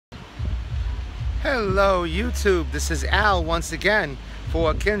Hello YouTube, this is Al once again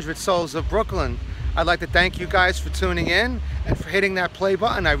for Kindred Souls of Brooklyn. I'd like to thank you guys for tuning in and for hitting that play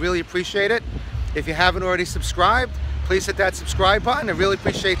button. I really appreciate it. If you haven't already subscribed, please hit that subscribe button. I really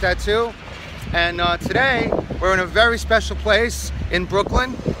appreciate that too. And today we're in a very special place in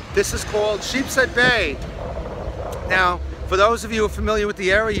Brooklyn. This is called Sheepshead Bay. Now, for those of you who are familiar with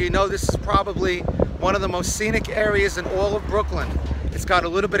the area, you know this is probably one of the most scenic areas in all of Brooklyn. It's got a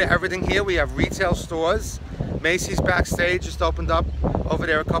little bit of everything here. We have retail stores. Macy's backstage just opened up over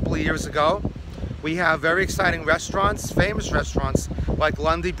there a couple of years ago. We have very exciting restaurants, famous restaurants like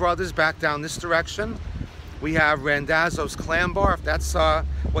Lundy Brothers back down this direction. We have Randazzo's Clam Bar, if that's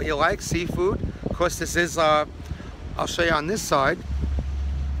what you like, seafood. Of course, this is, I'll show you on this side.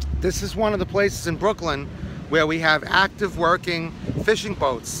 This is one of the places in Brooklyn where we have active working fishing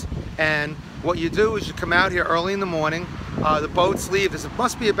boats. And what you do is you come out here early in the morning. The boats leave. There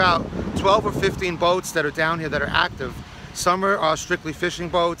must be about 12 or 15 boats that are down here that are active. Some are strictly fishing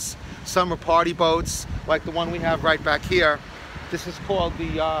boats. Some are party boats, like the one we have right back here. This is called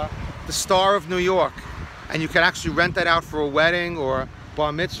the Star of New York. And you can actually rent that out for a wedding or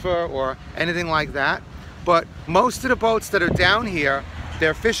bar mitzvah or anything like that. But most of the boats that are down here,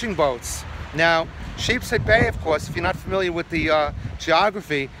 they're fishing boats. Now, Sheepshead Bay, of course, if you're not familiar with the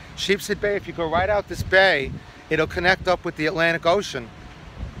geography, Sheepshead Bay, if you go right out this bay, it'll connect up with the Atlantic Ocean.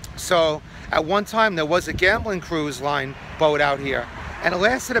 So at one time there was a gambling cruise line boat out here, and it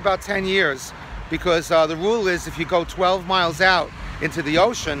lasted about 10 years because the rule is if you go 12 miles out into the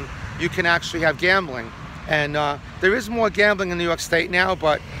ocean, you can actually have gambling. And there is more gambling in New York State now,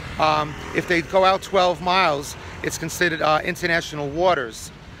 but if they go out 12 miles, it's considered international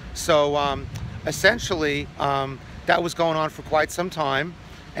waters. So essentially that was going on for quite some time,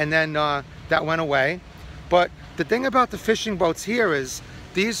 and then that went away. But the thing about the fishing boats here is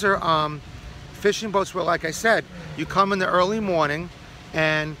these are fishing boats where, like I said, you come in the early morning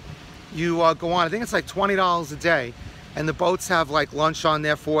and you go on. I think it's like $20 a day, and the boats have like lunch on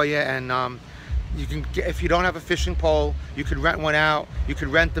there for you, and you can get, if you don't have a fishing pole, you could rent one out. You could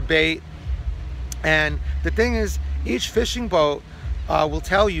rent the bait. And the thing is, each fishing boat will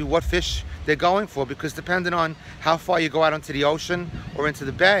tell you what fish they're going for, because depending on how far you go out into the ocean or into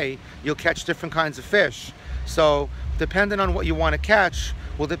the bay, you'll catch different kinds of fish. So depending on what you want to catch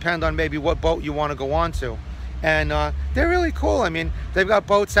will depend on maybe what boat you want to go on to. And they're really cool. I mean, they've got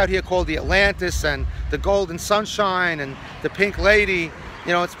boats out here called the Atlantis and the Golden Sunshine and the Pink Lady.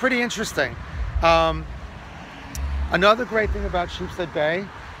 You know, it's pretty interesting. Another great thing about Sheepshead Bay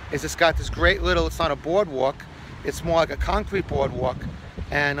is it's got this great little, it's not a boardwalk, it's more like a concrete boardwalk.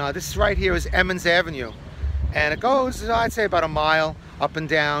 And this right here is Emmons Avenue. And it goes, I'd say, about a mile up and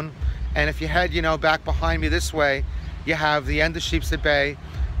down. And if you head, you know, back behind me this way, you have the end of Sheepshead Bay,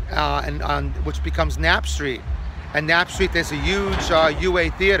 which becomes Knapp Street. And Knapp Street, there's a huge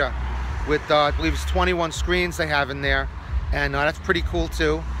UA theater with, I believe it's 21 screens they have in there. And that's pretty cool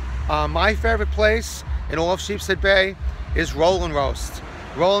too. My favorite place in all of Sheepshead Bay is Roll and Roast.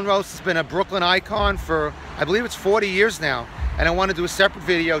 Roll and Roast has been a Brooklyn icon for, I believe it's 40 years now. And I want to do a separate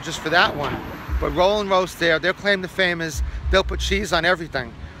video just for that one. But Roll and Roast their claim to fame is they'll put cheese on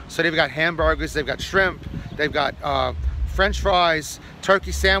everything. So they've got hamburgers, they've got shrimp, they've got French fries,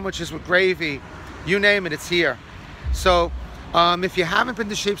 turkey sandwiches with gravy, you name it, it's here. So if you haven't been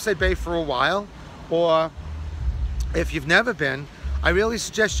to Sheepshead Bay for a while, or if you've never been, I really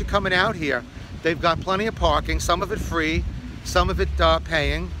suggest you coming out here. They've got plenty of parking, some of it free, some of it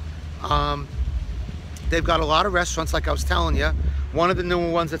paying. They've got a lot of restaurants, like I was telling you. One of the newer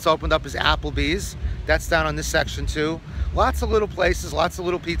ones that's opened up is Applebee's. That's down on this section too. Lots of little places, lots of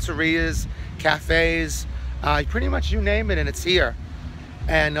little pizzerias, cafes, pretty much you name it, and it's here.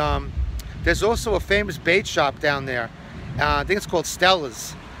 And there's also a famous bait shop down there. I think it's called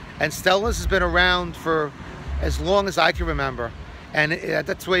Stella's. And Stella's has been around for as long as I can remember. And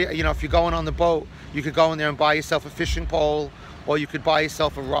that's where, you know, if you're going on the boat, you could go in there and buy yourself a fishing pole, or you could buy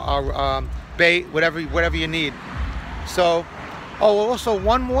yourself a bait, whatever you need. So, oh, also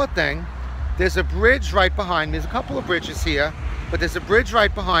one more thing. There's a bridge right behind me. There's a couple of bridges here, but there's a bridge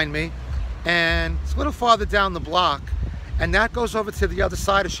right behind me, and it's a little farther down the block, and that goes over to the other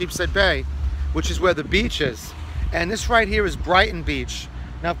side of Sheepshead Bay, which is where the beach is. And this right here is Brighton Beach.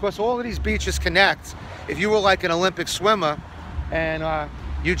 Now, of course, all of these beaches connect. If you were like an Olympic swimmer and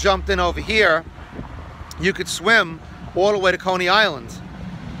you jumped in over here, you could swim all the way to Coney Island.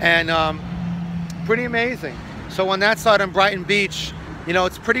 And pretty amazing. So on that side on Brighton Beach, you know,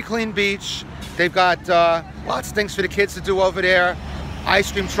 it's a pretty clean beach. They've got lots of things for the kids to do over there.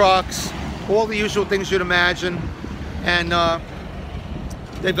 Ice cream trucks, all the usual things you'd imagine. And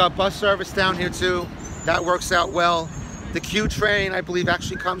They've got bus service down here too. That works out well. The Q train, I believe,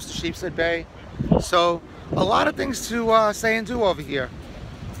 actually comes to Sheepshead Bay. So a lot of things to say and do over here.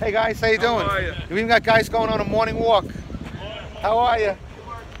 Hey guys, how you doing? How are you? We've even got guys going on a morning walk. How are you?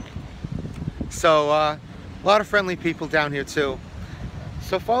 So a lot of friendly people down here too.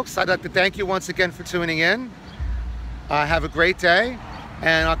 So folks, I'd like to thank you once again for tuning in. Have a great day,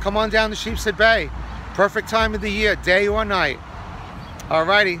 and come on down to Sheepshead Bay. Perfect time of the year, day or night.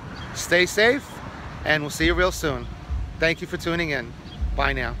 Alrighty, stay safe, and we'll see you real soon. Thank you for tuning in.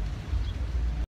 Bye now.